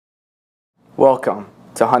Welcome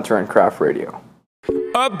to Hunter and Craft Radio.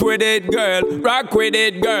 Up with it, girl. Rock with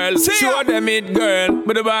it, girl. Show them it, girl.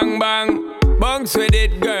 With a bang bang. Bounce with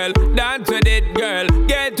it, girl. Dance with it, girl.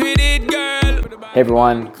 Get with it, girl. Hey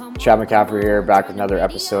everyone, Chad McCaffrey here, back with another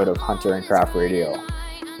episode of Hunter and Craft Radio.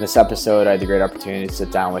 In this episode, I had the great opportunity to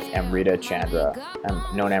sit down with Amrita Chandra.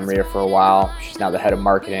 I've known Amrita for a while. She's now the head of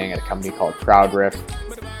marketing at a company called Proudrift.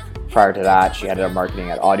 Prior to that, she headed up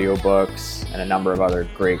marketing at audiobooks and a number of other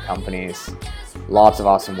great companies. Lots of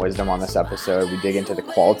awesome wisdom on this episode. We dig into the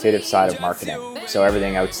qualitative side of marketing. So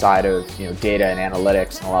everything outside of data and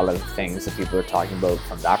analytics and a lot of the things that people are talking about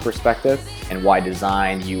from that perspective, and why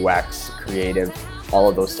design, UX, creative, all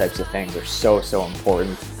of those types of things are so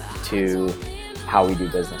important to how we do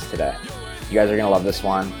business today. You guys are going to love this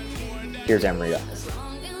one. Here's Amrita.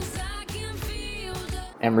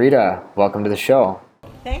 Amrita, welcome to the show.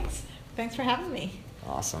 Thanks for having me.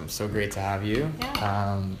 Awesome. So great to have you.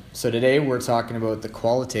 Yeah. So today we're talking about the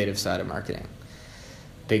qualitative side of marketing.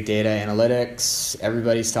 Big data, analytics,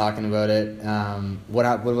 everybody's talking about it. What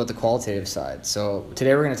about the qualitative side? So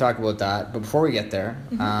today we're going to talk about that. But before we get there,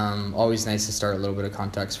 always nice to start a little bit of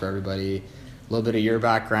context for everybody, a little bit of your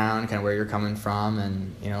background, kind of where you're coming from,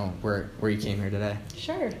 and where you came here today.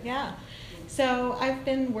 Sure, yeah. So I've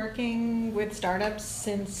been working with startups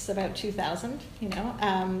since about 2000.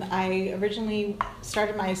 I originally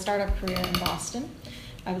started my startup career in Boston.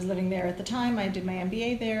 I was living there at the time. I did my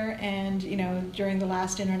MBA there, and during the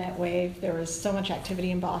last internet wave, there was so much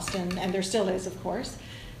activity in Boston, and there still is, of course.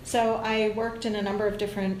 So I worked in a number of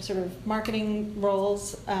different sort of marketing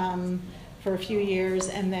roles for a few years,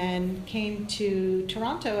 and then came to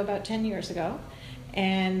Toronto about 10 years ago.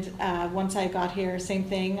 And once I got here, same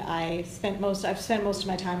thing. I've spent most of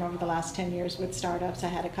my time over the last 10 years with startups. I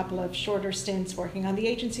had a couple of shorter stints working on the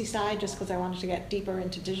agency side just because I wanted to get deeper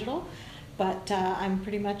into digital. But I'm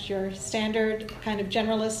pretty much your standard kind of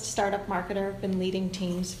generalist startup marketer. I've been leading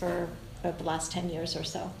teams for about the last 10 years or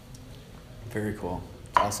so. Very cool.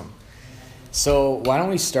 Awesome. So why don't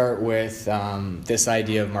we start with this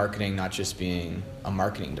idea of marketing not just being a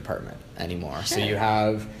marketing department anymore. Sure. So you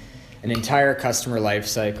have an entire customer life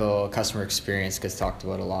cycle, customer experience gets talked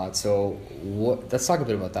about a lot. So let's talk a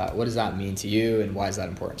bit about that. What does that mean to you, and why is that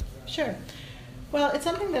important? Sure. Well, it's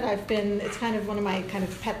something that it's kind of one of my kind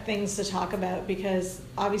of pet things to talk about, because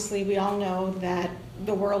obviously we all know that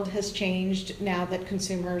the world has changed now that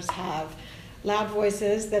consumers have loud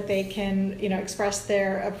voices, that they can express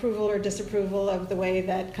their approval or disapproval of the way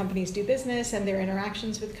that companies do business and their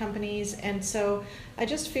interactions with companies. And so I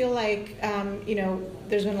just feel like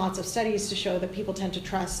there's been lots of studies to show that people tend to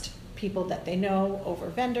trust people that they know over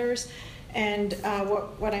vendors. And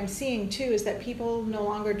what I'm seeing too is that people no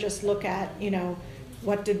longer just look at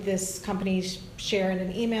what did this company share in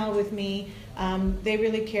an email with me. They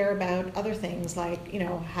really care about other things like,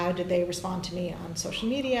 how did they respond to me on social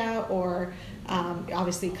media, or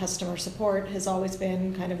obviously customer support has always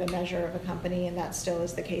been kind of a measure of a company, and that still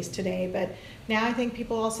is the case today. But now I think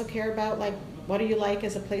people also care about, like, what do you like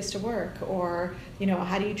as a place to work, or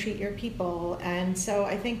how do you treat your people? And so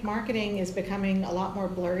I think marketing is becoming a lot more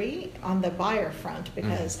blurry on the buyer front,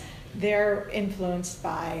 because they're influenced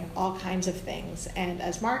by all kinds of things, and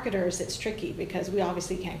as marketers it's tricky because we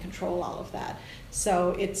obviously can't control all of that.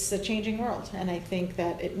 So it's a changing world, and I think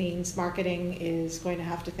that it means marketing is going to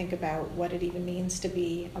have to think about what it even means to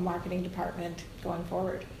be a marketing department going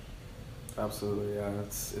forward. Absolutely, yeah.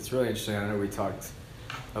 It's really interesting. I know we talked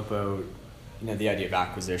about the idea of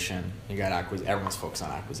acquisition. You got everyone's focused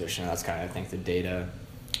on acquisition. That's kind of, I think, the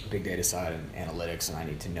big data side and analytics, and I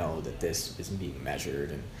need to know that this isn't being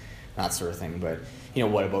measured and that sort of thing. But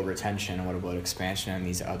what about retention, and what about expansion and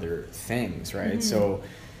these other things, right? Mm-hmm. So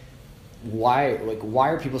why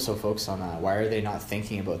are people so focused on that? Why are they not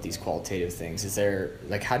thinking about these qualitative things? Is there,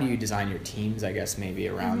 how do you design your teams, I guess, maybe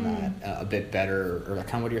around that a bit better, or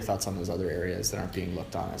kind of what are your thoughts on those other areas that aren't being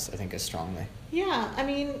looked on as strongly? Yeah, I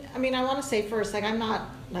mean, I want to say first,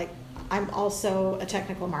 I'm also a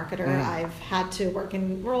technical marketer. I've had to work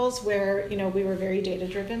in roles where, we were very data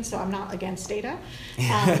driven, so I'm not against data.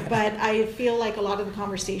 But I feel like a lot of the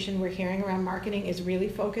conversation we're hearing around marketing is really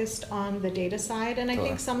focused on the data side. And I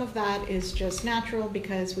think some of that is just natural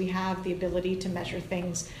because we have the ability to measure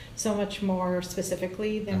things so much more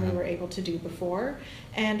specifically than we were able to do before.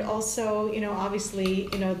 And also, obviously,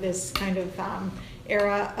 this kind of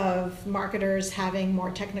era of marketers having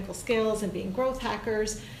more technical skills and being growth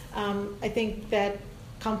hackers. I think that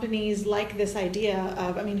companies like this idea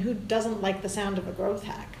of, who doesn't like the sound of a growth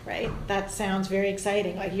hack, right? That sounds very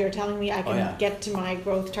exciting. Like, you're telling me I can get to my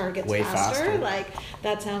growth targets way faster. Like,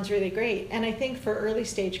 that sounds really great. And I think for early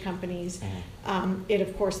stage companies, it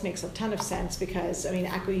of course makes a ton of sense because, I mean,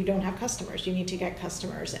 you don't have customers, you need to get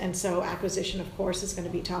customers, and so acquisition of course is going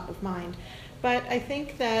to be top of mind. But I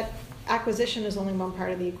think that acquisition is only one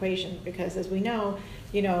part of the equation, because as we know,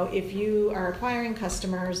 if you are acquiring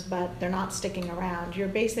customers but they're not sticking around, you're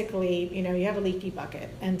basically, you have a leaky bucket.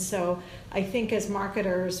 And so I think as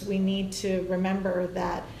marketers, we need to remember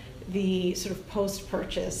that the sort of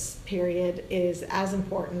post-purchase period is as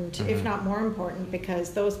important, if not more important,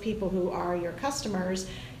 because those people who are your customers,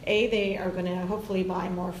 A, they are going to hopefully buy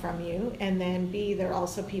more from you, and then B, they're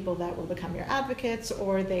also people that will become your advocates,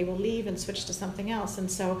 or they will leave and switch to something else. And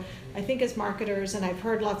so I think as marketers, and I've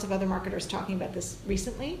heard lots of other marketers talking about this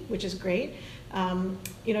recently, which is great,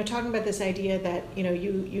 talking about this idea that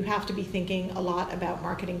you have to be thinking a lot about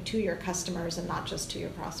marketing to your customers and not just to your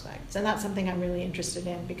prospects. And that's something I'm really interested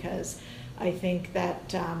in, because I think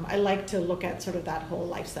that I like to look at sort of that whole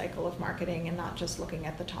life cycle of marketing and not just looking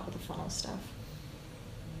at the top of the funnel stuff.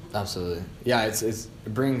 Absolutely. Yeah, it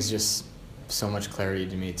brings just so much clarity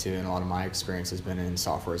to me too, and a lot of my experience has been in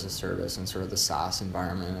software as a service and sort of the SaaS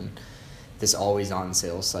environment and this always on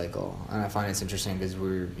sales cycle. And I find it's interesting because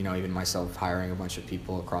we're, even myself hiring a bunch of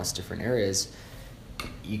people across different areas,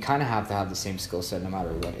 you kind of have to have the same skill set no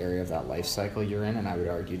matter what area of that life cycle you're in. And I would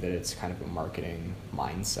argue that it's kind of a marketing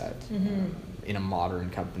mindset. In a modern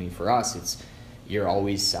company for us, you're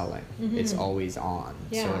always selling. It's always on.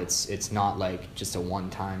 Yeah. So it's not like just a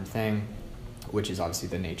one-time thing, which is obviously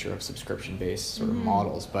the nature of subscription-based sort of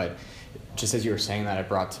models. But just as you were saying that, it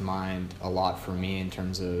brought to mind a lot for me in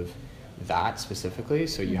terms of that specifically.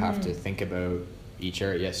 So you have to think about each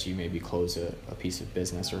area. Yes, you maybe close a piece of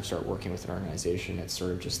business or start working with an organization. It's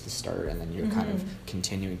sort of just the start, and then you're kind of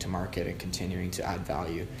continuing to market and continuing to add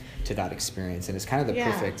value to that experience. And it's kind of the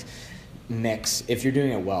perfect mix if you're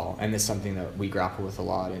doing it well. And it's something that we grapple with a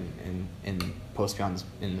lot in Post-Beyond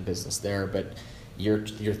in the business there. But you're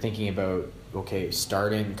thinking about, okay,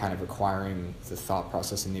 starting kind of acquiring the thought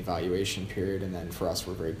process in the evaluation period, and then for us,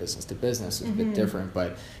 we're very business to business. It's a bit different,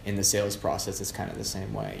 but in the sales process, it's kind of the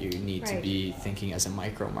same way. You need to be thinking as a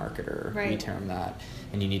micro marketer, we term that,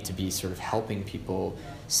 and you need to be sort of helping people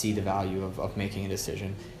see the value of making a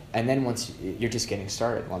decision. And then once you're just getting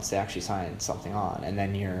started, once they actually sign something on, and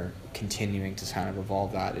then you're continuing to kind of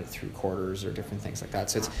evolve that through quarters or different things like that.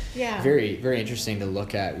 So it's very, very interesting to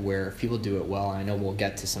look at where if people do it well. And I know we'll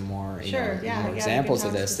get to some more, more examples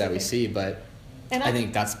of this that we see, but I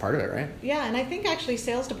think that's part of it, right? Yeah, and I think actually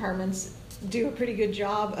sales departments do a pretty good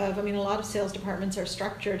job of, a lot of sales departments are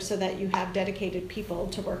structured so that you have dedicated people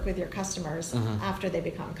to work with your customers after they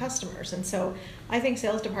become customers. And so I think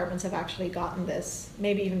sales departments have actually gotten this,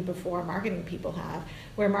 maybe even before marketing people have,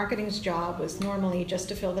 where marketing's job was normally just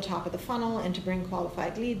to fill the top of the funnel and to bring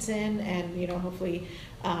qualified leads in, and hopefully,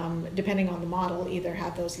 depending on the model, either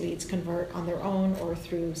have those leads convert on their own or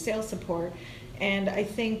through sales support. And I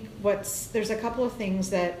think there's a couple of things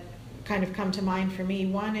that kind of come to mind for me.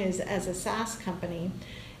 One is, as a SaaS company,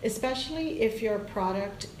 especially if your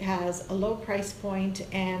product has a low price point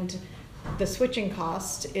and the switching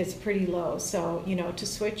cost is pretty low. So, to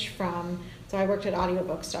switch from, so I worked at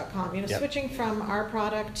audiobooks.com, switching from our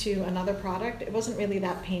product to another product, it wasn't really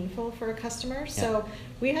that painful for a customer. So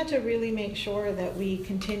we had to really make sure that we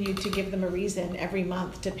continued to give them a reason every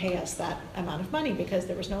month to pay us that amount of money, because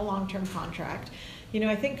there was no long-term contract.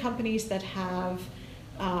 I think companies that have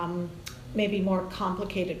maybe more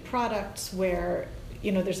complicated products where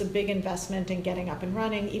there's a big investment in getting up and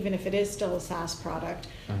running, even if it is still a SaaS product,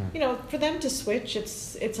 for them to switch,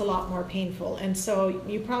 it's a lot more painful. And so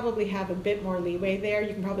you probably have a bit more leeway there.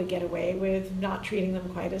 You can probably get away with not treating them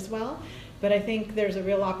quite as well. But I think there's a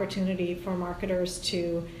real opportunity for marketers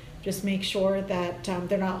to just make sure that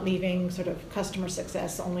they're not leaving sort of customer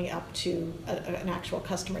success only up to an actual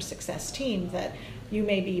customer success team, that you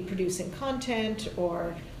may be producing content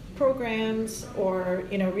or programs or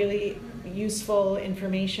really useful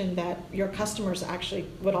information that your customers actually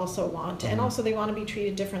would also want. And also they want to be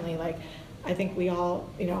treated differently. Like, I think we all,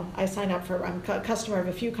 I sign up for, I'm a customer of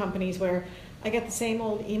a few companies where I get the same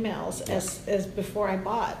old emails as before I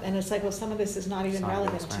bought, and it's like, well, some of this is not even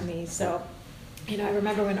relevant to me. So I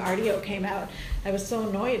remember when RDO came out, I was so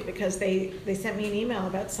annoyed because they sent me an email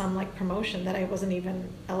about some promotion that I wasn't even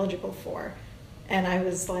eligible for. And I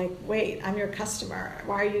was like, wait, I'm your customer.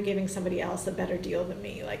 Why are you giving somebody else a better deal than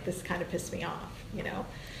me? This kind of pissed me off,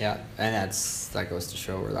 Yeah, and that goes to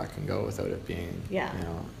show where that can go without it being,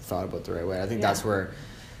 thought about the right way. I think that's where,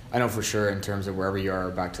 I know for sure in terms of wherever you are,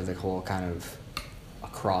 back to the whole kind of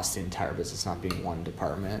across the entire business, not being one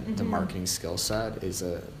department. The marketing skill set is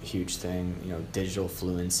a huge thing. Digital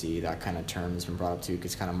fluency, that kind of term has been brought up too,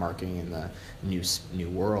 because kind of marketing in the new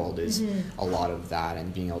world is a lot of that,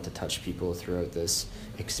 and being able to touch people throughout this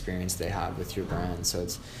experience they have with your brand. So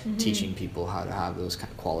it's teaching people how to have those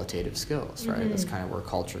kind of qualitative skills, right? That's kind of where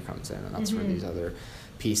culture comes in, and that's where these other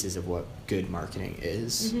pieces of what good marketing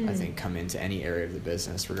is, I think, come into any area of the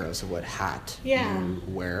business, regardless of what hat you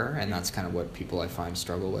wear. And that's kind of what people I find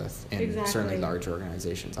struggle with in certainly large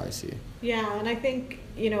organizations I see. Yeah, and I think,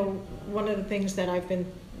 one of the things that I've been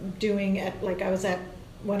doing when I was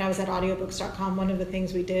at audiobooks.com, one of the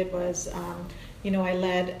things we did was, I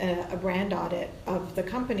led a brand audit of the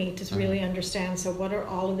company to really understand, so what are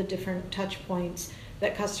all of the different touch points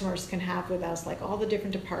that customers can have with us, like all the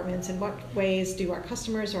different departments, and what ways do our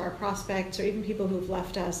customers or our prospects or even people who've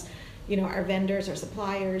left us, our vendors, our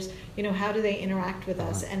suppliers, how do they interact with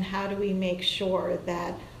us, and how do we make sure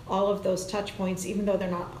that all of those touch points, even though they're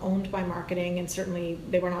not owned by marketing, and certainly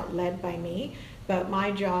they were not led by me, but my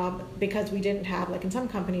job, because we didn't have, like in some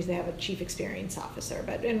companies they have a chief experience officer,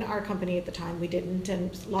 but in our company at the time we didn't,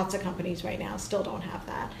 and lots of companies right now still don't have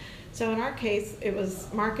that. So in our case, it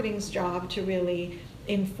was marketing's job to really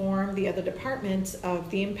inform the other departments of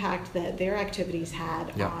the impact that their activities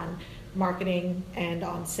had on marketing and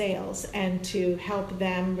on sales, and to help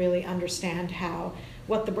them really understand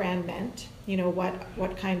what the brand meant,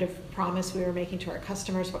 what kind of promise we were making to our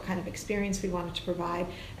customers, what kind of experience we wanted to provide,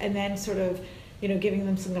 and then sort of giving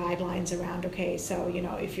them some guidelines around, okay, so,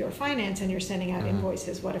 if you're finance and you're sending out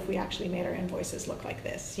invoices, what if we actually made our invoices look like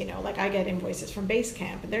this? Like I get invoices from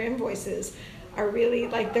Basecamp, and their invoices are really,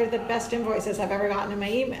 like, they're the best invoices I've ever gotten in my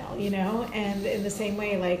email, and in the same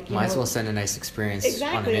way, like, might as well send a nice experience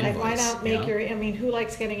on an invoice, why not make who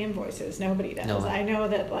likes getting invoices? Nobody does. No. I know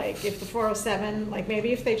that, like, if the 407, like,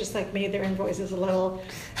 maybe if they just, like, made their invoices a little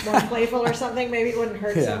more playful or something, maybe it wouldn't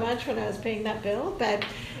hurt so much when I was paying that bill. But,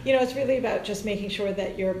 it's really about just making sure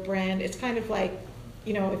that your brand, it's kind of like,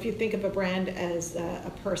 if you think of a brand as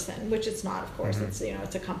a person, which it's not, of course, it's,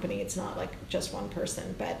 it's a company, it's not like just one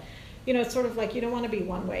person, but it's sort of like you don't want to be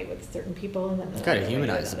one way with certain people, and then you've got to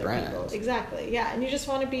humanize the brand. People. Exactly, yeah, and you just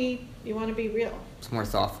want to be real. It's more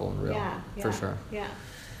thoughtful and real, for sure.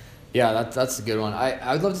 Yeah, that's a good one.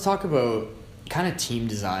 I would love to talk about kind of team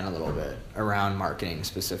design a little bit around marketing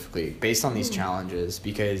specifically, based on these challenges,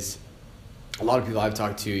 because a lot of people I've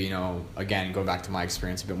talked to, again, going back to my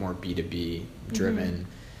experience, a bit more B2B driven.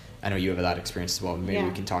 I know you have that experience as well. Maybe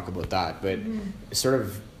we can talk about that, but sort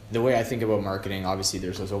of the way I think about marketing, obviously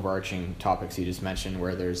there's those overarching topics you just mentioned,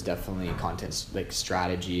 where there's definitely content like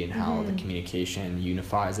strategy and how the communication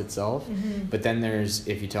unifies itself. But then there's,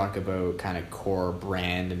 if you talk about kind of core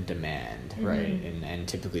brand and demand, right? And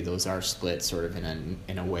typically those are split sort of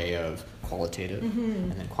in a way of qualitative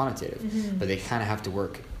and then quantitative. But they kind of have to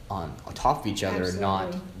work on top of each other,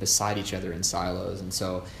 not beside each other in silos. And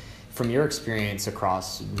so from your experience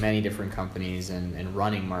across many different companies and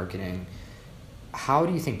running marketing, how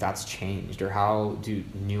do you think that's changed, or how do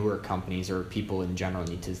newer companies or people in general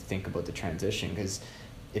need to think about the transition? Because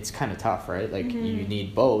it's kind of tough, right? Like you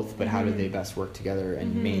need both, but how do they best work together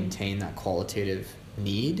and maintain that qualitative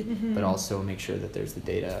need, but also make sure that there's the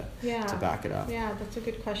data to back it up? Yeah, that's a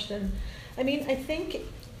good question. I mean, I think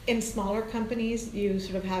in smaller companies, you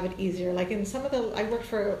sort of have it easier. Like in some of I worked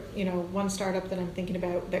for, one startup that I'm thinking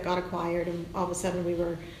about that got acquired, and all of a sudden we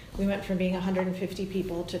went from being 150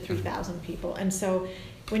 people to 3,000 people. And so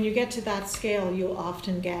when you get to that scale, you'll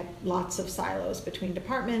often get lots of silos between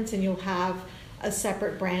departments, and you'll have a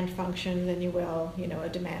separate brand function than you will, a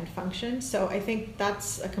demand function. So I think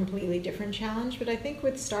that's a completely different challenge. But I think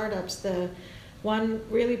with startups, the one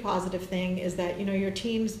really positive thing is that, your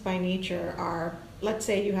teams by nature are, let's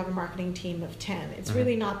say you have a marketing team of 10. It's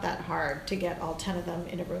really not that hard to get all 10 of them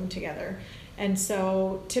in a room together. And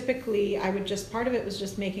so typically part of it was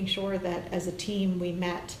just making sure that as a team we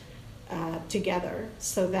met together,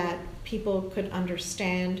 so that people could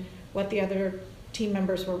understand what the other team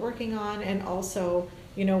members were working on, and also,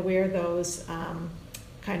 where those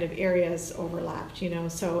kind of areas overlapped,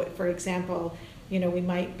 So for example, we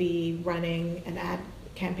might be running an ad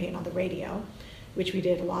campaign on the radio, which we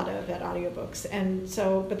did a lot of at audiobooks. And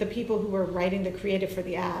so, but the people who were writing the creative for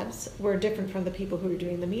the ads were different from the people who were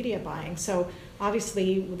doing the media buying. So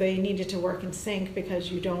obviously they needed to work in sync,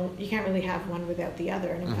 because you can't really have one without the other.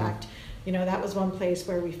 And in fact, that was one place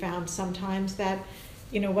where we found sometimes that,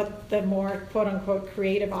 what the more quote unquote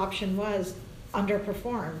creative option was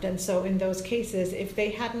underperformed. And so in those cases, if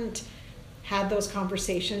they hadn't had those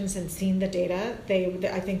conversations and seen the data,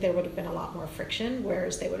 I think there would have been a lot more friction,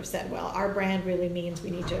 whereas they would have said, well, our brand really means we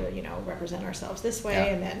need to, represent ourselves this way.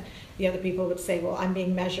 And then the other people would say, well, I'm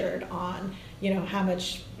being measured on, how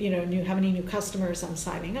much, how many new customers I'm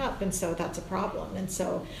signing up. And so that's a problem. And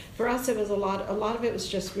so for us, it was a lot of it was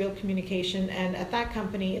just real communication. And at that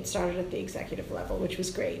company, it started at the executive level, which was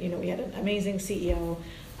great. We had an amazing CEO,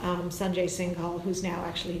 Sanjay Singhal, who's now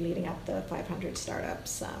actually leading up the 500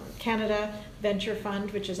 Startups Canada Venture Fund,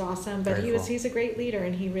 which is awesome. But he's a great leader,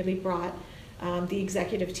 and he really brought the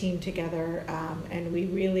executive team together, and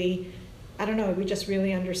we just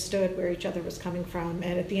really understood where each other was coming from.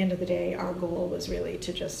 And at the end of the day, our goal was really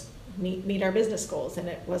to just meet our business goals, and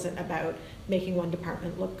it wasn't about making one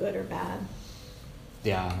department look good or bad.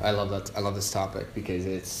 Yeah, I love that. I love this topic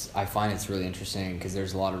because I find it's really interesting because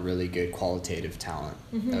there's a lot of really good qualitative talent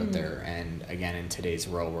out there. And again, in today's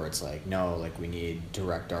world where it's like, no, like we need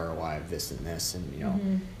direct ROI of this and this,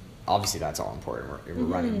 and obviously that's all important. We're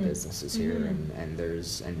running businesses here, and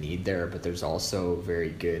there's a need there, but there's also very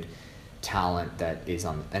good talent that is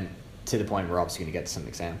on, and to the point we're obviously going to get some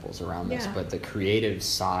examples around this, but the creative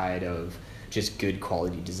side of just good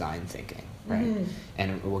quality design thinking. Right.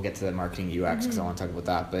 And we'll get to the marketing UX because I want to talk about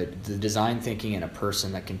that. But the design thinking and a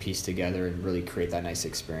person that can piece together and really create that nice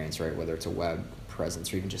experience, right? Whether it's a web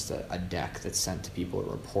presence or even just a deck that's sent to people,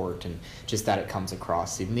 a report, and just that it comes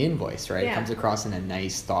across, even the invoice, right? It comes across in a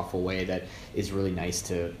nice, thoughtful way that is really nice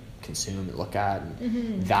to consume and look at.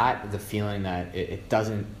 And the feeling that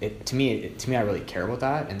to me, I really care about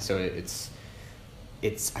that. And so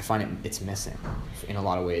I find it's missing in a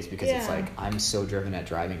lot of ways because it's like I'm so driven at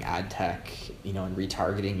driving ad tech, and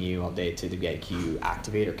retargeting you all day to get you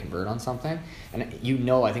activate or convert on something. And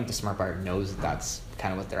I think the smart buyer knows that that's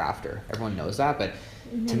kind of what they're after. Everyone knows that, but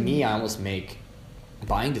to me, I almost make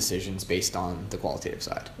buying decisions based on the qualitative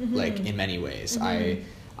side. Like in many ways,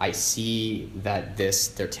 I see that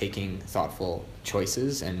they're taking thoughtful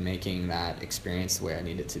choices and making that experience the way I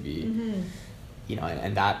need it to be.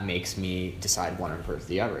 And that makes me decide one over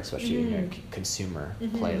the other, especially in a consumer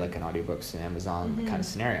play like an audiobooks and Amazon kind of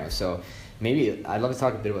scenario. So maybe I'd love to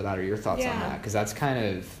talk a bit about that or your thoughts on that, because that's kind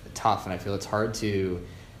of tough, and I feel it's hard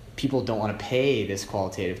people don't want to pay this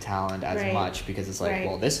qualitative talent as much because it's like,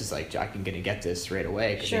 well, this is like, I'm going to get this right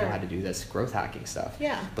away because they know how to do this growth hacking stuff.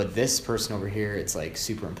 But this person over here, it's like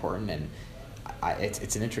super important, and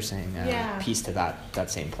it's an interesting piece to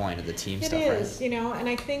that same point of the team stuff. It is, and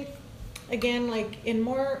I think, again, like in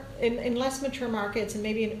less mature markets and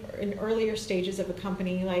maybe in earlier stages of a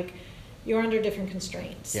company, like you're under different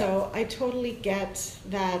constraints. So I totally get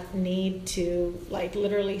that need to like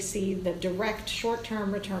literally see the direct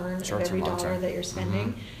short-term return of every dollar that you're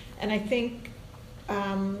spending. And I think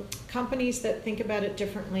companies that think about it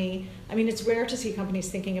differently, I mean, it's rare to see companies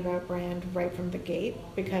thinking about brand right from the gate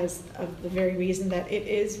because of the very reason that it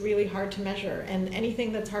is really hard to measure. And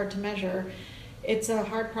anything that's hard to measure, it's a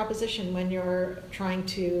hard proposition when you're trying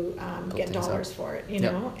to get dollars for it,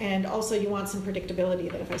 know? And also you want some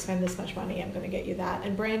predictability that if I spend this much money, I'm going to get you that.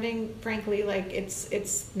 And branding, frankly, like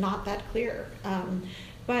it's not that clear.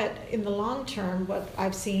 But in the long term, what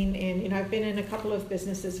I've seen I've been in a couple of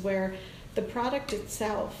businesses where the product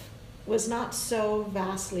itself was not so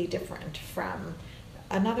vastly different from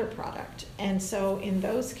another product. And so in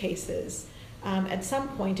those cases, at some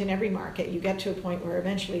point in every market, you get to a point where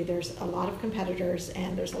eventually there's a lot of competitors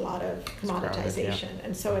and there's a lot of commoditization.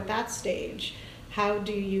 And so at that stage, how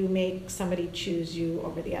do you make somebody choose you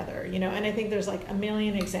over the other? And I think there's like a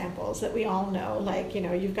million examples that we all know. Like,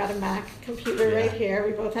 you've got a Mac computer right here.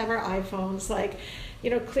 We both have our iPhones. Like,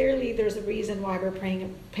 clearly there's a reason why we're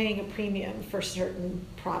paying a premium for certain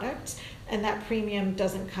products. And that premium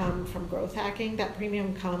doesn't come from growth hacking. That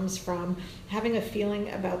premium comes from having a feeling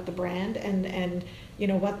about the brand and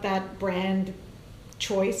what that brand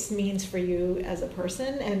choice means for you as a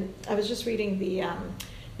person. And I was just reading the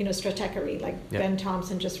Stratechery, Ben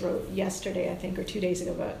Thompson just wrote yesterday, I think, or 2 days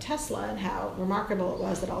ago about Tesla and how remarkable it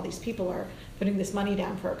was that all these people are putting this money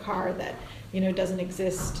down for a car that doesn't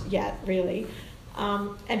exist yet, really.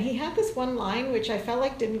 And he had this one line which I felt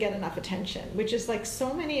like didn't get enough attention, which is like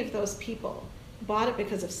so many of those people bought it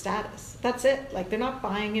because of status. That's it. Like they're not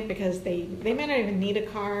buying it because they may not even need a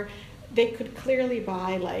car. They could clearly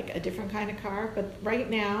buy like a different kind of car. But right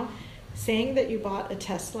now, saying that you bought a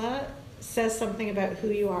Tesla says something about who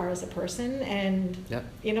you are as a person. And,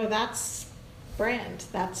 that's brand.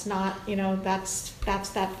 That's not, that's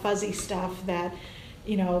that fuzzy stuff that,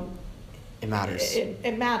 it matters.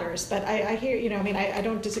 It matters, but I hear, I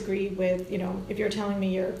don't disagree with, if you're telling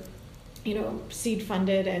me you're seed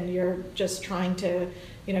funded and you're just trying to,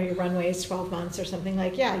 your runway is 12 months or something,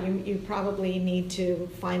 like, yeah, you probably need to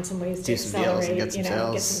find some ways to accelerate,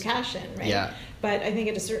 get some cash in, right? Yeah. But I think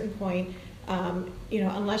at a certain point,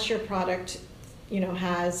 unless your product,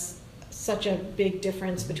 has such a big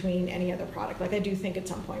difference between any other product, like I do think at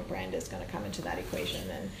some point brand is going to come into that equation.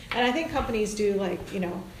 And I think companies do, like, you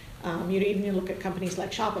look at companies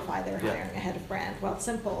like Shopify, they're hiring a head of brand. Well,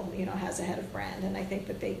 Simple, has a head of brand. And I think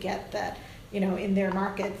that they get that, in their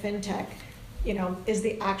market, fintech, is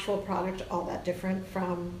the actual product all that different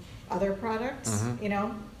from other products?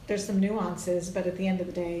 Mm-hmm. There's some nuances, but at the end of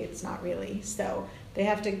the day, it's not really. So they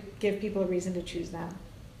have to give people a reason to choose them.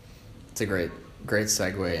 It's a great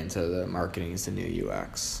segue into the marketing is the new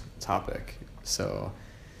UX topic. So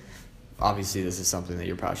obviously this is something that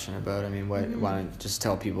you're passionate about. I mean, why don't just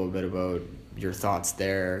tell people a bit about your thoughts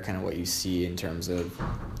there, kind of what you see in terms of,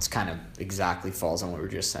 it's kind of exactly falls on what we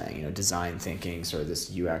were just saying, design thinking, sort of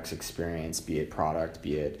this UX experience, be it product,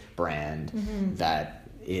 be it brand, that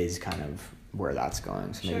is kind of where that's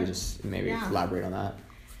going. So maybe elaborate on that.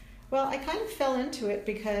 Well, I kind of fell into it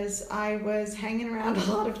because I was hanging around a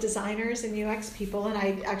lot of designers and UX people, and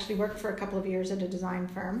I actually worked for a couple of years at a design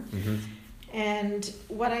firm. Mm-hmm. And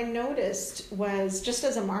what I noticed was, just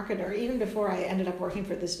as a marketer, even before I ended up working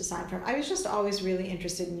for this design firm, I was just always really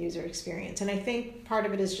interested in user experience. And I think part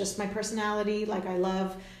of it is just my personality. Like, I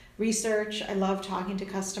love research. I love talking to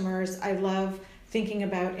customers. I love thinking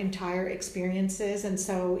about entire experiences. And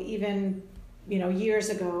so even, years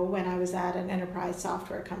ago when I was at an enterprise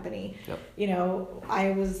software company,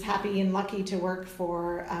 I was happy and lucky to work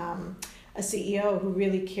for a CEO who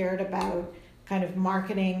really cared about kind of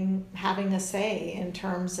marketing having a say in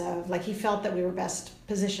terms of, like, he felt that we were best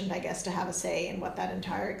positioned, I guess, to have a say in what that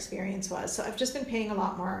entire experience was. So I've just been paying a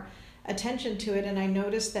lot more attention to it, and I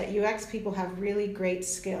noticed that UX people have really great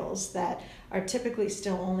skills that are typically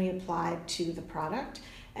still only applied to the product.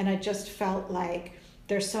 And I just felt like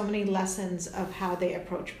there's so many lessons of how they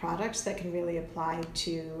approach products that can really apply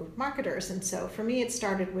to marketers. And so for me, it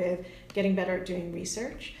started with getting better at doing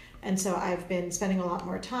research. And so I've been spending a lot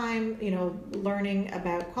more time, learning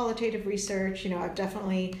about qualitative research. I've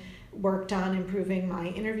definitely worked on improving my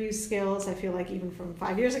interview skills. I feel like even from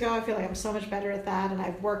 5 years ago, I feel like I'm so much better at that. And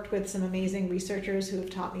I've worked with some amazing researchers who have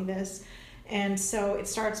taught me this. And so it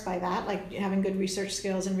starts by that, like having good research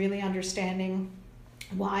skills and really understanding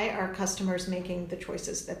why are customers making the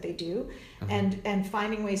choices that they do, and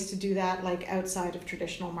finding ways to do that, like outside of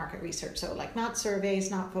traditional market research. So like not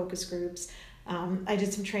surveys, not focus groups. I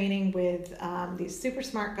did some training with these super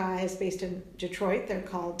smart guys based in Detroit. They're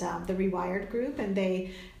called the Rewired Group, and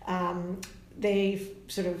they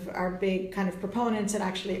sort of are big kind of proponents and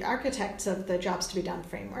actually architects of the Jobs to be Done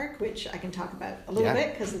framework, which I can talk about a little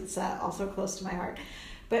bit because it's also close to my heart.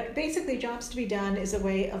 But basically, Jobs to be Done is a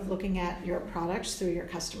way of looking at your products through your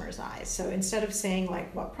customer's eyes. So instead of saying,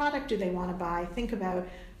 like, what product do they want to buy, think about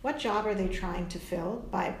what job are they trying to fill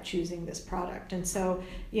by choosing this product. And so,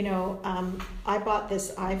 I bought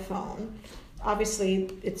this iPhone. Obviously,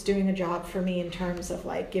 it's doing a job for me in terms of,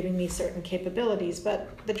 like, giving me certain capabilities.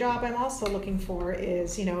 But the job I'm also looking for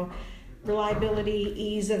is, reliability,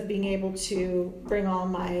 ease of being able to bring all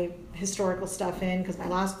my historical stuff in, because my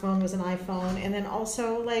last phone was an iPhone. And then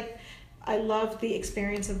also, like, I love the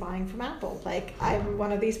experience of buying from Apple. Like, I'm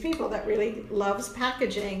one of these people that really loves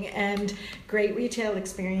packaging and great retail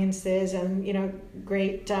experiences and,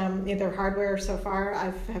 great, their hardware so far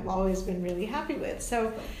have always been really happy with.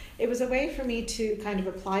 So it was a way for me to kind of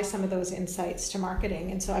apply some of those insights to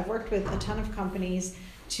marketing. And so I've worked with a ton of companies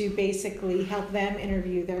to basically help them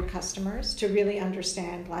interview their customers to really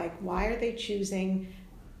understand, like, why are they choosing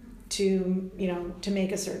to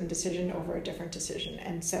make a certain decision over a different decision.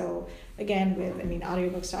 And so again,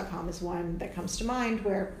 audiobooks.com is one that comes to mind,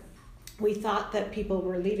 where we thought that people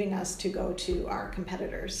were leaving us to go to our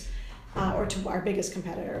competitors, or to our biggest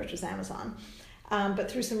competitor, which was Amazon. But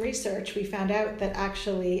through some research, we found out that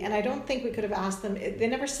actually, and I don't think we could have asked them, they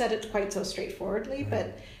never said it quite so straightforwardly,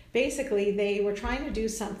 but basically they were trying to do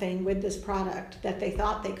something with this product that they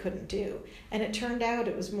thought they couldn't do. And it turned out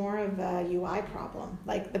it was more of a UI problem.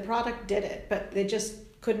 Like, the product did it, but they just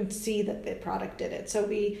couldn't see that the product did it. So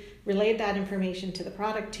we relayed that information to the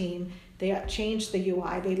product team. They changed the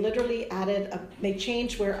UI. They literally they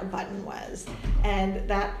changed where a button was. And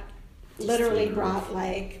that literally brought,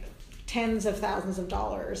 like, tens of thousands of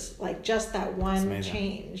dollars. Like, just that one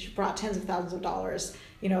change brought tens of thousands of dollars,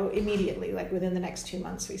 immediately, like within the next 2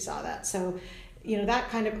 months we saw that. So, that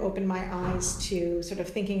kind of opened my eyes to sort of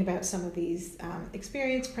thinking about some of these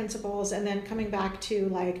experience principles, and then coming back to,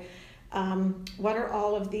 like, what are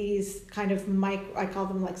all of these kind of I call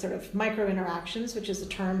them like sort of micro interactions, which is a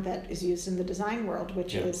term that is used in the design world,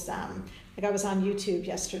 which is like I was on YouTube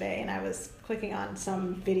yesterday and I was clicking on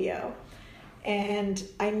some video and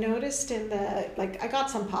I noticed I got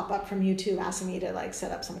some pop-up from YouTube asking me to like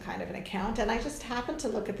set up some kind of an account, and I just happened to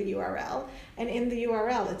look at the URL, and in the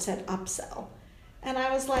URL it said upsell. And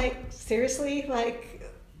I was like, seriously? Like,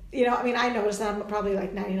 I noticed that probably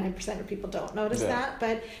like 99% of people don't notice that,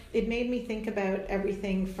 but it made me think about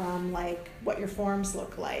everything from like what your forms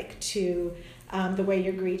look like to the way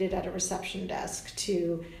you're greeted at a reception desk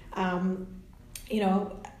to,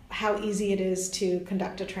 how easy it is to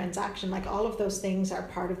conduct a transaction. Like all of those things are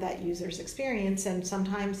part of that user's experience, and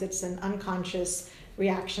sometimes it's an unconscious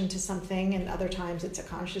reaction to something and other times it's a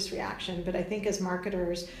conscious reaction. But I think as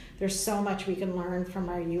marketers, there's so much we can learn from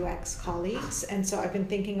our UX colleagues, and so I've been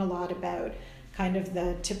thinking a lot about kind of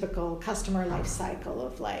the typical customer life cycle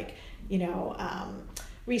of like,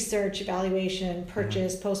 research, evaluation,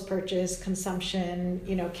 purchase, post-purchase, consumption,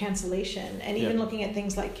 cancellation, and even looking at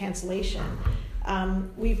things like cancellation.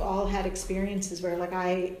 We've all had experiences where like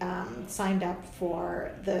I signed up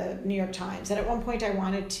for the New York Times, and at one point I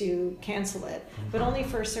wanted to cancel it, but only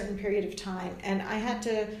for a certain period of time, and I had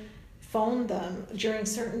to phone them during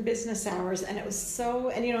certain business hours, and it was so,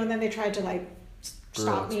 and then they tried to like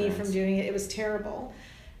stop me from doing it. It was terrible.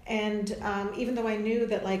 And even though I knew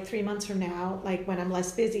that like 3 months from now, like when I'm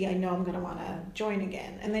less busy, I know I'm going to want to join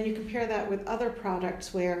again. And then you compare that with other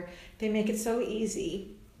products where they make it so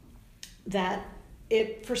easy that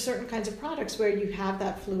for certain kinds of products where you have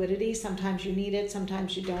that fluidity, sometimes you need it,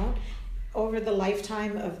 sometimes you don't. Over the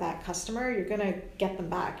lifetime of that customer, you're going to get them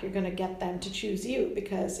back. You're going to get them to choose you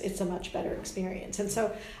because it's a much better experience. And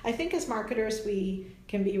so I think as marketers, we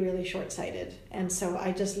can be really short-sighted. And so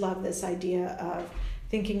I just love this idea of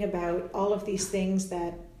thinking about all of these things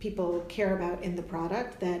that people care about in the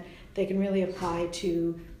product that they can really apply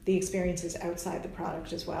to the experiences outside the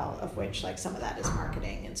product as well, of which like some of that is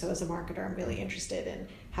marketing. And so as a marketer, I'm really interested in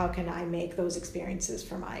how can I make those experiences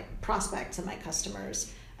for my prospects and my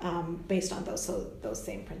customers based on those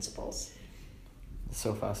same principles. It's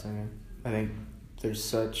so fascinating. I think there's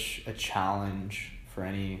such a challenge for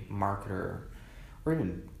any marketer or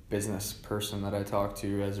even business person that I talk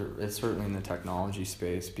to, it's certainly in the technology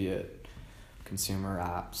space, be it consumer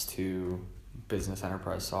apps to business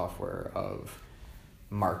enterprise software, of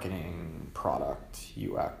marketing, product,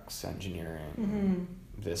 UX, engineering,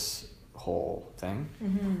 this whole thing.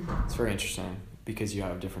 It's very interesting because you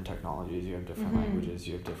have different technologies, you have different languages,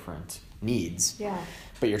 you have different needs. Yeah.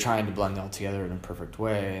 But you're trying to blend it all together in a perfect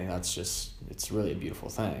way, and it's really a beautiful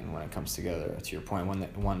thing when it comes together. To your point,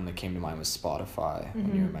 one that came to mind was Spotify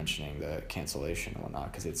when you were mentioning the cancellation and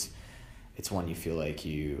whatnot, because it's one you feel like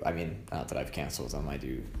not that I've canceled them, I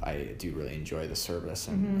do really enjoy the service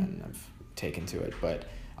and I've taken to it, but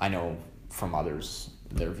I know from others,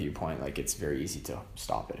 their viewpoint, like it's very easy to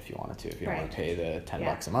stop it if you wanted to. If you don't want to pay the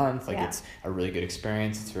 $10 a month, like it's a really good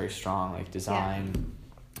experience. It's very strong, like design,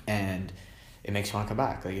 and it makes you want to come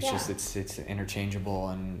back. Like it's just it's interchangeable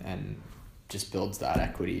and just builds that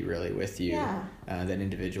equity really with you, that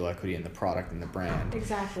individual equity in the product and the brand.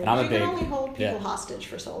 Exactly. And you can only hold people hostage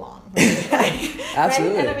for so long. Right?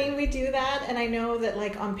 Absolutely. Right? And I mean, we do that, and I know that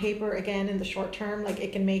like on paper, again, in the short term, like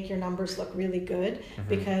it can make your numbers look really good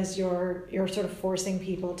because you're sort of forcing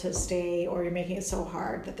people to stay, or you're making it so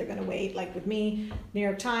hard that they're going to wait. Like with me, New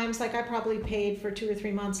York Times, like I probably paid for 2 or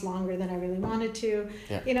 3 months longer than I really wanted to.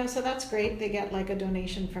 Yeah. So that's great. They get like a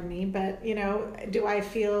donation from me, but do I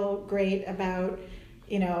feel great about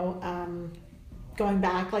going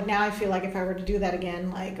back? Like now I feel like if I were to do that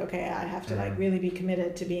again, like okay, I have to like really be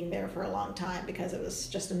committed to being there for a long time because it was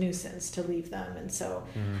just a nuisance to leave them. And so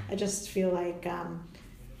I just feel like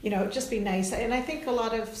it'd just be nice. And I think a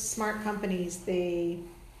lot of smart companies,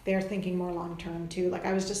 they're thinking more long term too. Like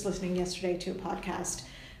I was just listening yesterday to a podcast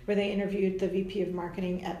where they interviewed the VP of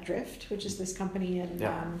marketing at Drift, which is this company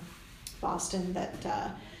in Boston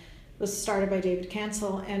that was started by David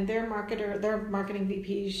Cancel, and their marketing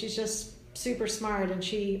VP, she's just super smart, and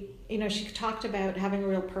she talked about having a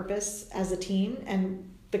real purpose as a team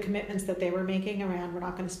and the commitments that they were making around we're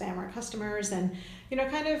not going to spam our customers, and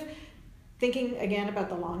kind of thinking again about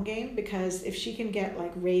the long game, because if she can get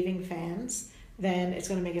like raving fans, then it's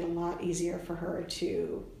going to make it a lot easier for her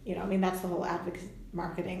to that's the whole advocate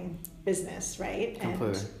marketing business, right?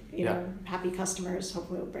 Completely. And happy customers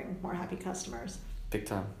hopefully will bring more happy customers. Big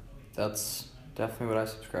time. That's definitely what I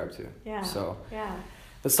subscribe to. Yeah. So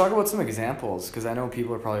let's talk about some examples, because I know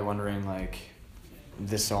people are probably wondering, like,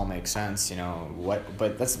 this all makes sense,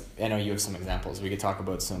 but I know you have some examples. We could talk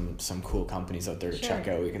about some cool companies out there to check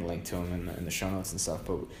out. We can link to them in the show notes and stuff,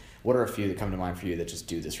 but what are a few that come to mind for you that just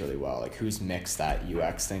do this really well? Like, who's mixed that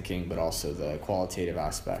UX thinking, but also the qualitative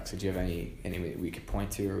aspects? So do you have any that we could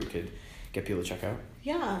point to, or we could get people to check out?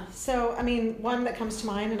 Yeah, so I mean, one that comes to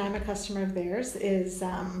mind, and I'm a customer of theirs, is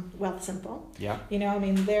Wealth Simple. Yeah.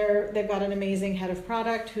 They've got an amazing head of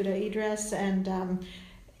product, Huda Idris, and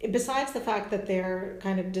besides the fact that their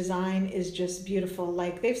kind of design is just beautiful,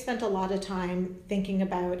 like they've spent a lot of time thinking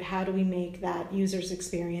about how do we make that user's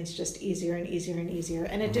experience just easier and easier and easier.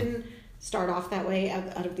 And it didn't start off that way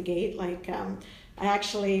out of the gate. Like I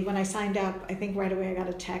actually, when I signed up, I think right away I got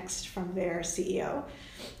a text from their CEO.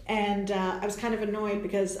 And I was kind of annoyed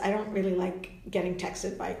because I don't really like getting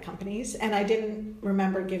texted by companies. And I didn't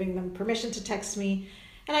remember giving them permission to text me.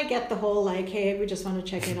 And I get the whole like, hey, we just want to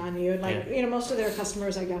check in on you. And like, most of their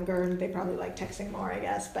customers are younger and they probably like texting more, I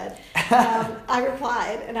guess. But I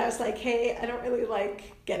replied and I was like, hey, I don't really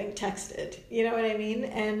like getting texted. You know what I mean?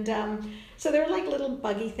 And so there were like little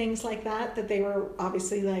buggy things like that they were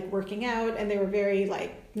obviously like working out, and they were very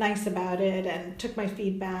like nice about it and took my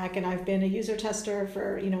feedback. And I've been a user tester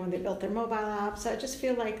for, when they built their mobile app. So I just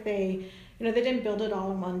feel like they didn't build it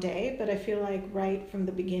all in one day, but I feel like right from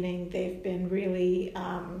the beginning, they've been really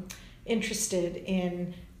interested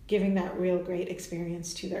in giving that real great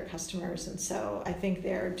experience to their customers. And so I think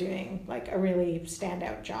they're doing like a really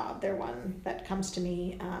standout job. They're one that comes to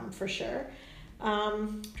me for sure.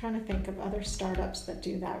 Trying to think of other startups that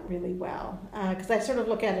do that really well. Because I sort of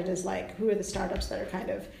look at it as like, who are the startups that are kind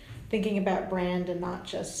of thinking about brand and not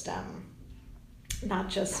just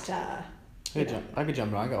I could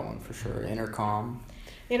jump in. I got one for sure.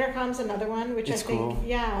 Intercom's another one, which it's I think, cool.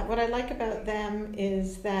 What I like about them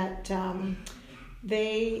is that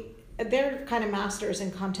they're kind of masters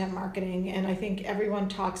in content marketing, and I think everyone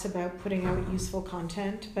talks about putting out useful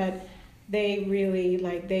content, but they really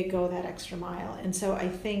they go that extra mile. And so I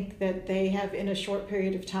think that they have, in a short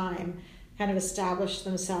period of time, kind of established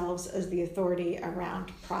themselves as the authority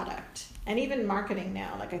around product and even marketing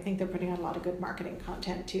now. Like I think they're putting out a lot of good marketing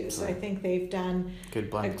content too. So I think they've done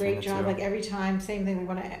a great job. Like every time, same thing. Like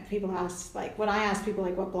when I ask people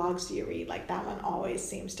like, what blogs do you read? Like that one always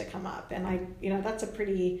seems to come up, and that's a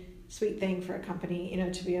pretty sweet thing for a company,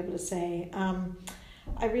 to be able to say.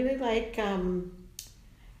 I really like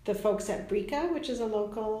the folks at Brika, which is a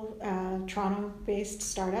local Toronto-based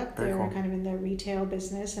startup. Very They're cool. kind of in the retail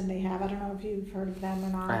business, and they have, I don't know if you've heard of them or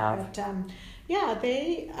not. I have. But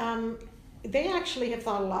they actually have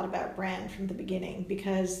thought a lot about brand from the beginning,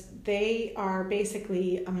 because they are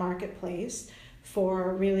basically a marketplace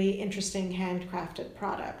for really interesting handcrafted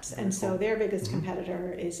products. Very and cool. So their biggest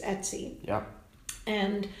competitor is Etsy. Yep.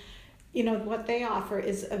 And what they offer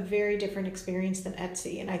is a very different experience than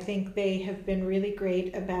Etsy. And I think they have been really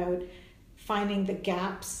great about finding the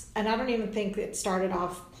gaps. And I don't even think it started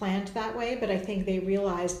off planned that way, but I think they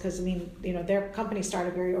realized, because their company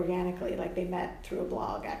started very organically. Like they met through a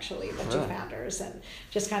blog, actually, the two founders, and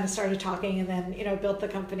just kind of started talking, and then, built the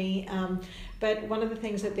company. But one of the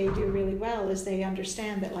things that they do really well is they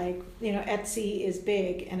understand that Etsy is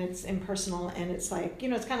big and it's impersonal, and it's like,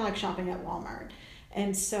 it's kind of like shopping at Walmart.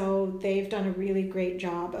 And so they've done a really great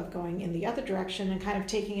job of going in the other direction and kind of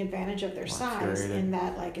taking advantage of their size, in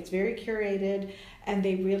that it's very curated, and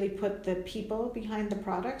they really put the people behind the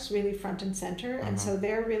products really front and center. And so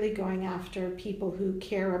they're really going after people who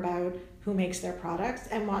care about who makes their products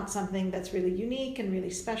and want something that's really unique and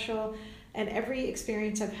really special. And every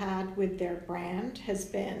experience I've had with their brand has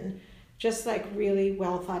been just really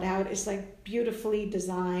well thought out. It's beautifully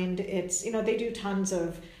designed. It's, they do tons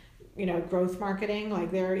of growth marketing,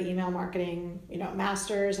 like they're email marketing,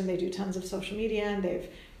 masters, and they do tons of social media, and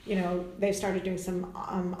they've started doing some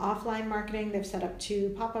offline marketing. They've set up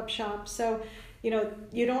 2 pop-up shops. So, you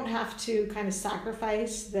don't have to kind of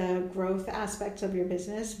sacrifice the growth aspects of your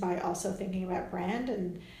business by also thinking about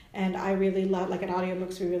brand. And I really love, at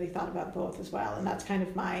audiobooks, we really thought about both as well. And that's kind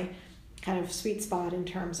of my kind of sweet spot in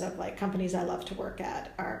terms of companies I love to work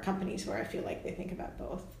at are companies where I feel like they think about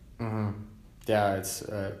both. Mm-hmm. Yeah, it's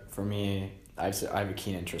for me, I have a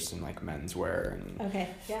keen interest in menswear and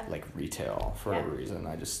retail for whatever reason.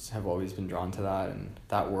 I just have always been drawn to that and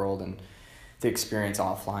that world, and the experience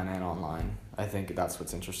offline and online. I think that's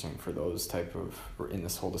what's interesting for those type of, in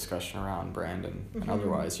this whole discussion around brand and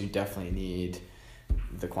otherwise. You definitely need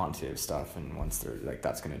the quantitative stuff, and once they're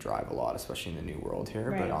that's going to drive a lot, especially in the new world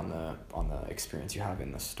here. But on the experience you have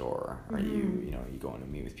in the store, are you going to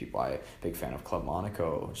meet with people? I'm a big fan of Club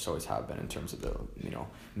Monaco, which always have been, in terms of the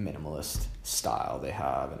minimalist style they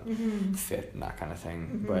have and fit and that kind of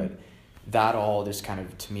thing. But that all just kind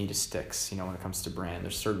of, to me, just sticks, when it comes to brand.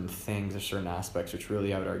 There's certain things, there's certain aspects, which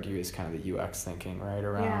really I would argue is kind of the UX thinking, right?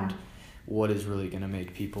 Around what is really going to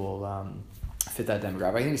make people fit that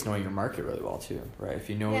demographic. I think it's knowing your market really well too, right?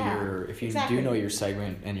 If you know do know your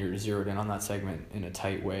segment and you're zeroed in on that segment in a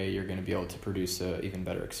tight way, you're going to be able to produce a even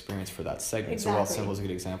better experience for that segment. Exactly. So Well Simple is a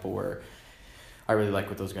good example where I really like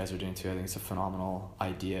what those guys are doing too. I think it's a phenomenal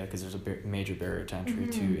idea because there's a major barrier to entry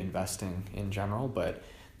to investing in general, but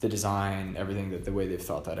the design, everything, the way they've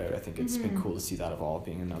thought that out, I think it's been cool to see that evolve,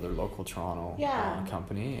 being another local Toronto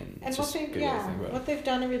company, and it's just a good way to think about it. What they've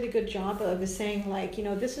done a really good job of is saying, like,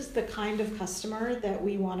 this is the kind of customer that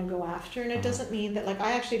we want to go after, and it doesn't mean that, like,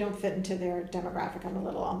 I actually don't fit into their demographic. I'm a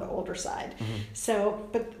little on the older side, so,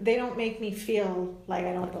 but they don't make me feel like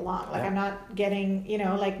I don't belong. Like I'm not getting,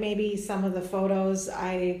 like maybe some of the photos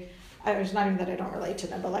it's not even that I don't relate to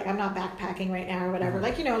them, but like I'm not backpacking right now or whatever.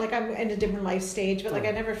 Like, like I'm in a different life stage, but like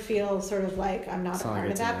I never feel sort of like I'm not a part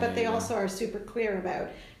of that. But they also are super clear about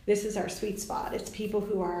this is our sweet spot. It's people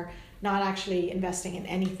who are not actually investing in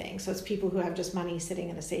anything. So it's people who have just money sitting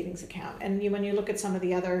in a savings account. And when you look at some of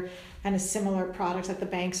the other kind of similar products that the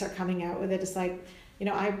banks are coming out with, it's like,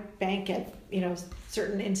 I bank at,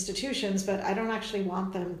 certain institutions, but I don't actually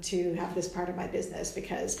want them to have this part of my business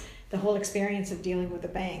because the whole experience of dealing with a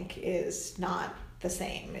bank is not the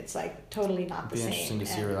same. It's like totally not the same. It'd be interesting to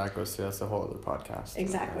see where that goes to. That's a whole other podcast.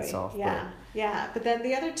 Exactly. Itself, yeah. But then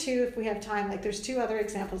the other two, if we have time, like there's two other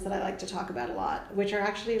examples that I like to talk about a lot, which are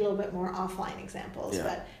actually a little bit more offline examples,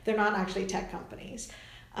 but they're not actually tech companies.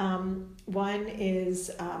 One is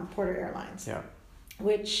Porter Airlines. Yeah.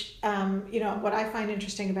 Which, what I find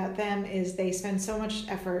interesting about them is they spend so much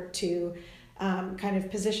effort to kind of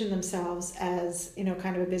position themselves as,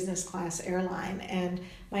 kind of a business class airline. And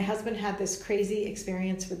my husband had this crazy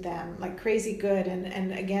experience with them, like crazy good.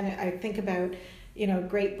 And again, I think about,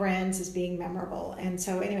 great brands as being memorable. And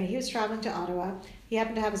so anyway, he was traveling to Ottawa. He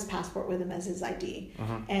happened to have his passport with him as his ID.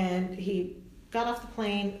 And he got off the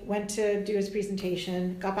plane, went to do his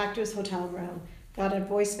presentation, got back to his hotel room, got a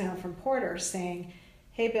voicemail from Porter saying,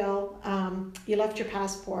 "Hey Bill, you left your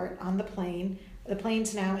passport on the plane. The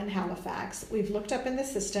plane's now in Halifax. We've looked up in the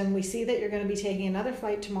system. We see that you're going to be taking another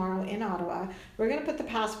flight tomorrow in Ottawa. We're going to put the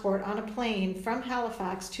passport on a plane from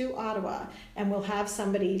Halifax to Ottawa, and we'll have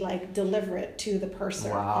somebody deliver it to the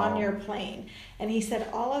purser on your plane." And he said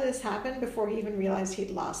all of this happened before he even realized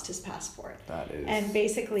he'd lost his passport. That is And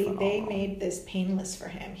basically phenomenal. They made this painless for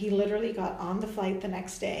him. He literally got on the flight the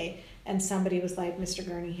next day and somebody was like, "Mr.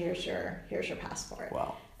 Gurney, here's your passport."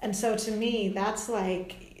 Wow. And so to me, that's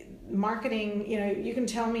like marketing. You can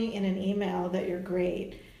tell me in an email that you're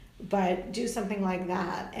great, but do something like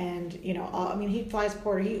that. And he flies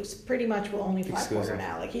Porter. He pretty much will only fly Porter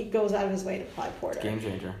now. Like he goes out of his way to fly Porter. Game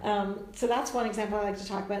changer. So that's one example I like to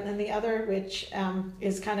talk about. And then the other, which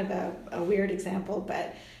is kind of a weird example,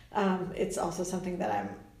 but it's also something that I'm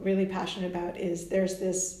really passionate about, is there's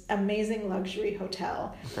this amazing luxury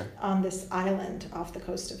hotel on this island off the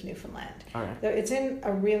coast of Newfoundland. It's in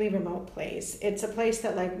a really remote place. It's a place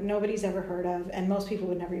that like nobody's ever heard of, and most people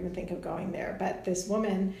would never even think of going there. But this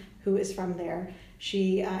woman who is from there,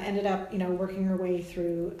 she ended up working her way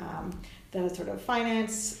through the sort of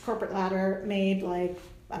finance corporate ladder, made like,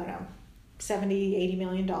 I don't know, $70-80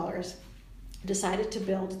 million, decided to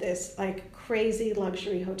build this like crazy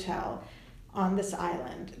luxury hotel on this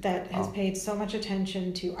island that has paid so much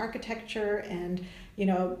attention to architecture and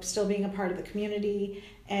still being a part of the community.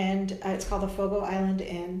 And it's called the Fogo Island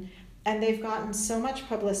Inn, and they've gotten so much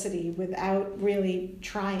publicity without really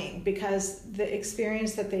trying, because the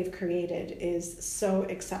experience that they've created is so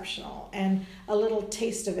exceptional. And a little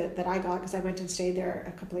taste of it that I got, because I went and stayed there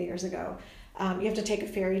a couple of years ago, you have to take a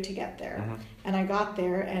ferry to get there. And I got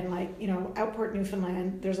there, and Outport,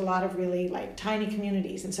 Newfoundland, there's a lot of really like tiny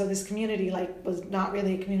communities. And so this community was not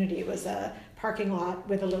really a community. It was a parking lot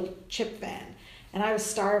with a little chip van. And I was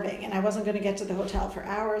starving, and I wasn't going to get to the hotel for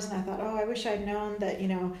hours. And I thought, I wish I'd known that,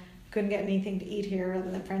 couldn't get anything to eat here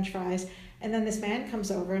other than French fries. And then this man comes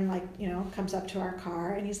over and comes up to our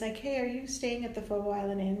car, and he's like, "Hey, are you staying at the Fogo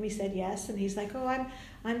Island Inn?" We said yes. And he's like, "Oh,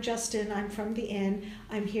 I'm Justin. I'm from the inn.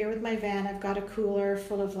 I'm here with my van. I've got a cooler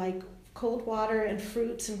full of like cold water and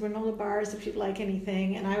fruits and granola bars if you'd like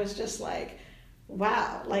anything." And I was just like,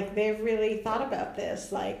 wow, like they've really thought about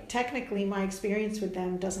this. Like technically my experience with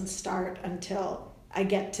them doesn't start until I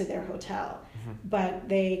get to their hotel. But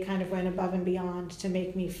they kind of went above and beyond to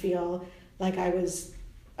make me feel like I was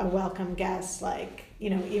a welcome guest,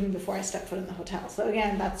 even before I stepped foot in the hotel. So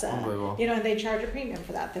again, that's and they charge a premium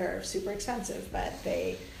for that. They're super expensive, but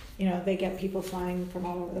they get people flying from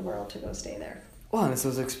all over the world to go stay there. Well, and it's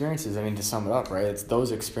those experiences. I mean, to sum it up, right? It's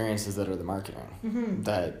those experiences that are the marketing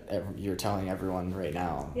that you're telling everyone right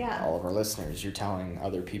now. Yeah. All of our listeners, you're telling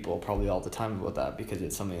other people probably all the time about that because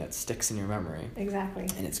it's something that sticks in your memory. Exactly.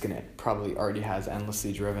 And it's gonna probably already has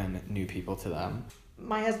endlessly driven new people to them.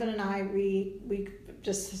 My husband and I, we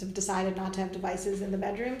just have decided not to have devices in the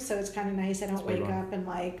bedroom, so it's kind of nice. I don't wake up and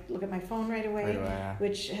like look at my phone right away, Yeah.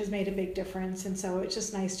 which has made a big difference. And so it's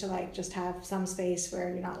just nice to like just have some space where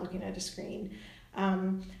you're not looking at a screen.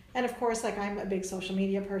 And of course, like I'm a big social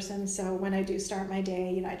media person, so when I do start my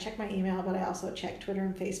day, you know, I check my email, but I also check Twitter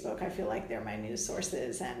and Facebook. I feel like they're my news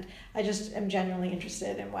sources, and I just am genuinely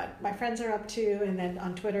interested in what my friends are up to. And then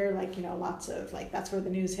on Twitter, like, you know, lots of like, that's where the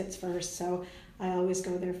news hits first, so I always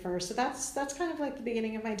go there first. So that's kind of like the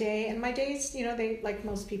beginning of my day. And my days, you know, they, like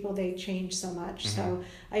most people, they change so much. So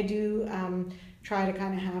I do try to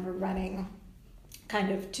kind of have a running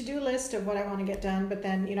kind of to-do list of what I want to get done, but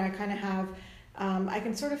then, you know, I kind of have I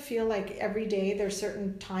can sort of feel like every day there's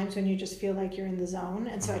certain times when you just feel like you're in the zone,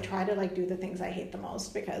 and so I try to like do the things I hate the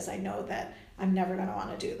most because I know that I'm never going to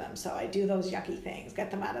want to do them. So I do those yucky things, get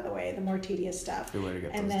them out of the way, the more tedious stuff. Good way to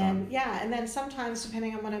get and those then done. Yeah, and then sometimes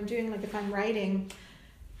depending on what I'm doing, like if I'm writing,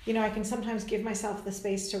 you know, I can sometimes give myself the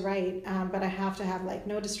space to write, but I have to have like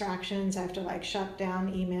no distractions. I have to like shut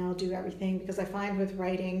down email, do everything, because I find with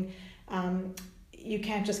writing, you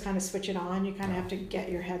can't just kind of switch it on. You kind of have to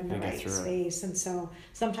get your head in the right space. And so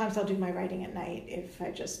sometimes I'll do my writing at night if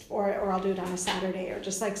I just, or I'll do it on a Saturday, or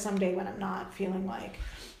just like someday when I'm not feeling like,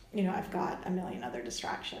 you know, I've got a million other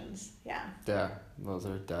distractions. Yeah. Yeah, those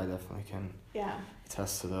are, I definitely can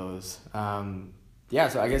attest to those. Yeah,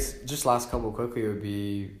 so I guess just last couple quickly would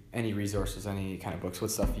be any resources, any kind of books,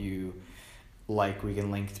 what stuff you like we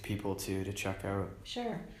can link to people to check out.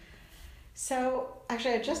 Sure. So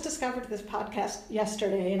actually, I just discovered this podcast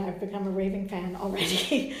yesterday, and I've become a raving fan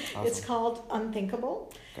already. Awesome. It's called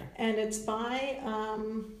Unthinkable, and it's by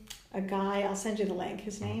a guy. I'll send you the link.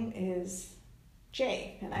 His name is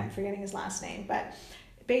Jay, and I'm forgetting his last name. But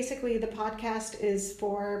basically, the podcast is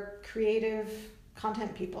for creative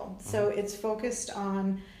content people. So it's focused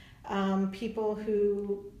on people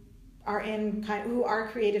who are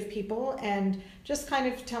creative people, and just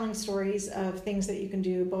kind of telling stories of things that you can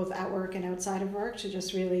do both at work and outside of work to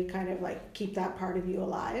just really kind of like keep that part of you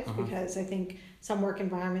alive, because I think some work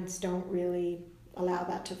environments don't really allow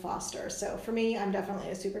that to foster. So for me, I'm definitely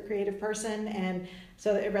a super creative person, and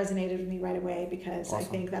so it resonated with me right away, because awesome. I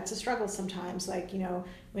think that's a struggle sometimes. Like, you know,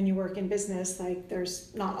 when you work in business, like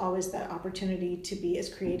there's not always that opportunity to be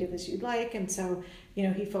as creative as you'd like. And so, you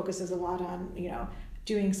know, he focuses a lot on, you know,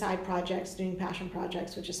 doing side projects, doing passion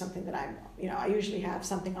projects, which is something that I usually have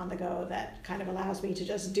something on the go that kind of allows me to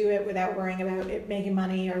just do it without worrying about it making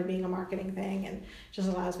money or being a marketing thing, and just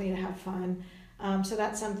allows me to have fun. So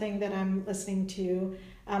that's something that I'm listening to.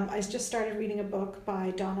 I just started reading a book by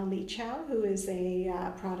Donna Lee Chow, who is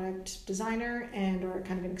a product designer or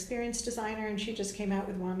kind of an experienced designer, and she just came out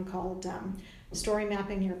with one called Story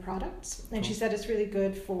Mapping Your Products. And she said it's really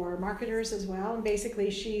good for marketers as well. And basically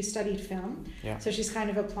she studied film. Yeah. So she's kind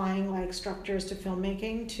of applying like structures to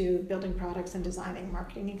filmmaking, to building products and designing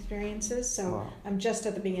marketing experiences. So I'm just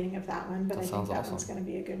at the beginning of that one, but I think that one's going to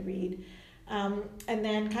be a good read. And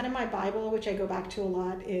then kind of my Bible, which I go back to a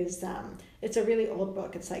lot, is it's a really old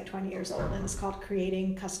book. It's like 20 years old, and it's called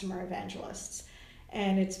Creating Customer Evangelists.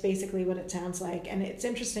 And it's basically what it sounds like. And it's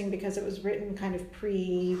interesting because it was written kind of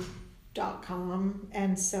pre.com,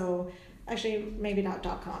 and so actually maybe not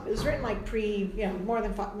 .com. It was written like more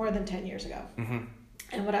than 10 years ago.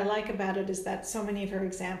 And what I like about it is that so many of her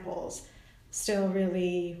examples still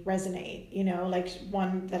really resonate. You know, like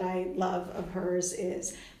one that I love of hers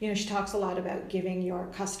is, you know, she talks a lot about giving your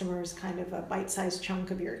customers kind of a bite-sized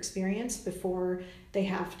chunk of your experience before they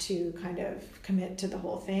have to kind of commit to the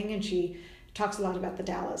whole thing. And she talks a lot about the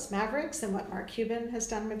Dallas Mavericks and what Mark Cuban has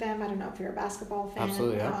done with them. I don't know if you're a basketball fan.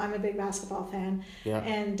 Absolutely, yeah. I'm a big basketball fan. Yeah.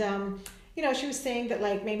 And, you know, she was saying that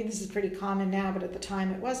like maybe this is pretty common now, but at the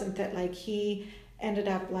time it wasn't, that like he ended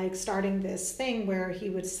up like starting this thing where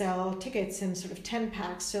he would sell tickets in sort of 10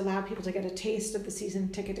 packs to allow people to get a taste of the season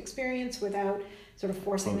ticket experience without sort of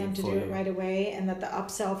forcing them to do it right away, and that the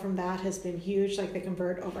upsell from that has been huge. Like they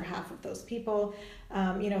convert over half of those people.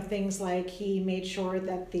 You know, things like he made sure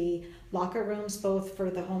that the locker rooms, both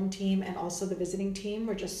for the home team and also the visiting team,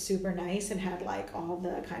 were just super nice and had like all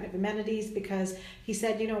the kind of amenities, because he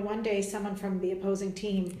said, you know, one day someone from the opposing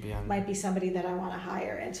team might be somebody that I want to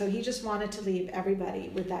hire. And so he just wanted to leave everybody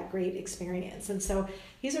with that great experience. And so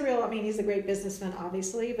he's a great businessman,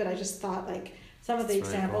 obviously, but I just thought like some of the That's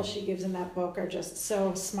really examples cool. she gives in that book are just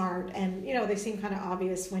so smart, and they seem kind of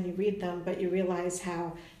obvious when you read them, but you realize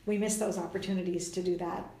how we miss those opportunities to do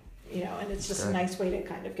that, and it's just a Great. nice way to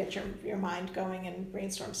kind of get your mind going and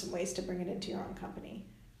brainstorm some ways to bring it into your own company.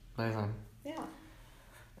 Amazing. Yeah.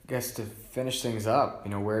 I guess to finish things up,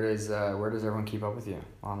 where does everyone keep up with you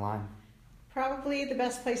online? Probably the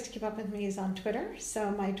best place to keep up with me is on Twitter.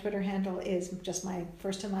 So my Twitter handle is just my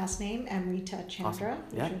first and last name, Amrita Chandra, Awesome.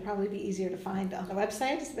 Yeah. which would probably be easier to find on the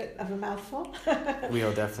website. It's a bit of a mouthful.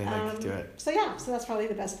 We'll definitely link to it. So that's probably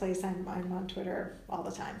the best place. I'm on Twitter all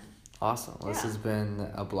the time. Awesome. Well, This Yeah. has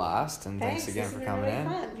been a blast, and thanks again This for has coming been in.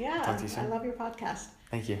 really fun. Yeah, Talk to you soon. I love your podcast.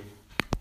 Thank you.